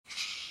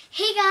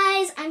Hey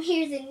guys, I'm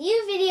here with a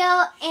new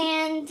video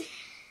and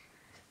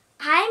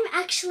I'm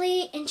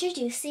actually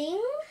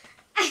introducing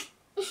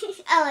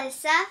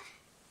Alyssa.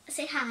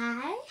 Say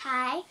hi.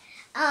 Hi.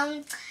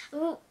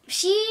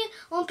 She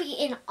won't be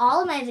in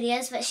all of my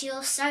videos, but she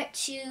will start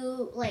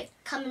to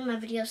come in my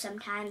videos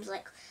sometimes,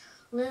 like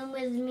loom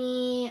with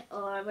me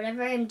or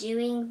whatever I'm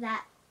doing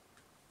that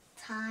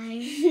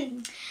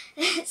time.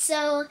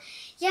 So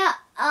yeah,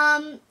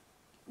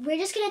 we're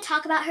just gonna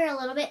talk about her a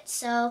little bit.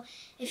 So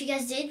if you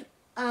guys did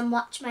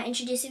watch my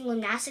introducing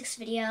gymnastics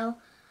video,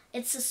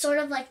 it's sort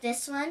of like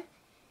this one.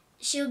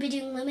 She will be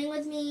doing looming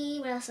with me.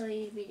 What else will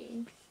we be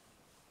doing?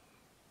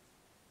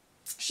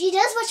 She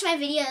does watch my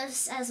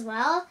videos as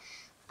well.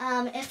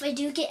 If I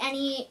do get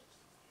any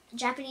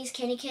Japanese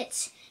candy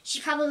kits, she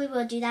probably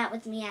will do that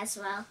with me as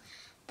well.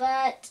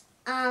 But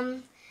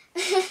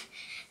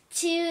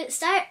to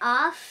start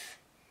off,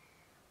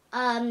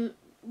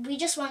 we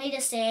just wanted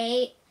to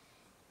say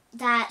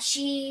that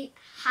she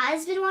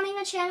has been wanting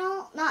a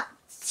channel, not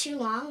too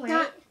long, right?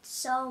 Not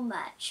so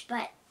much,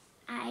 but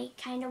I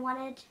kind of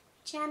wanted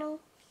a channel.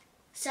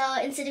 So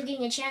instead of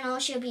getting a channel,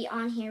 she'll be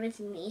on here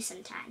with me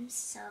sometimes.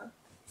 So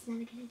isn't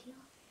that a good idea?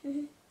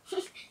 Mm-hmm.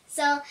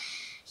 So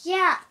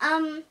yeah,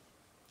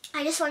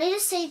 I just wanted to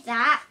say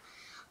that.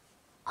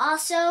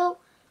 Also,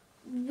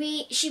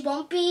 she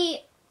won't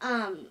be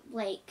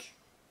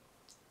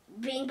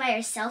being by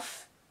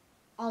herself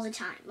all the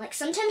time. Like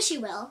sometimes she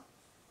will.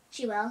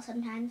 She will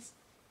sometimes,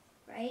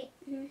 right?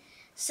 Mm-hmm.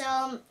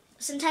 So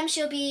sometimes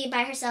she'll be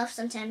by herself,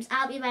 sometimes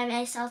I'll be by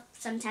myself,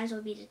 sometimes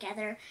we'll be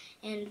together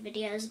in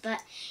videos.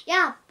 But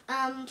yeah,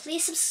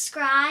 please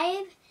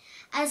subscribe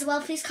as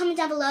well. Please comment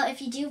down below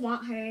if you do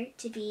want her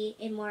to be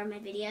in more of my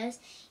videos,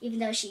 even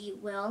though she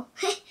will.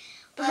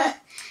 But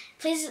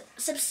please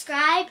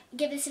subscribe,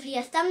 give this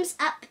video a thumbs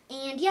up,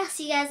 and yeah,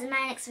 see you guys in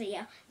my next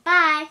video.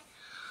 Bye!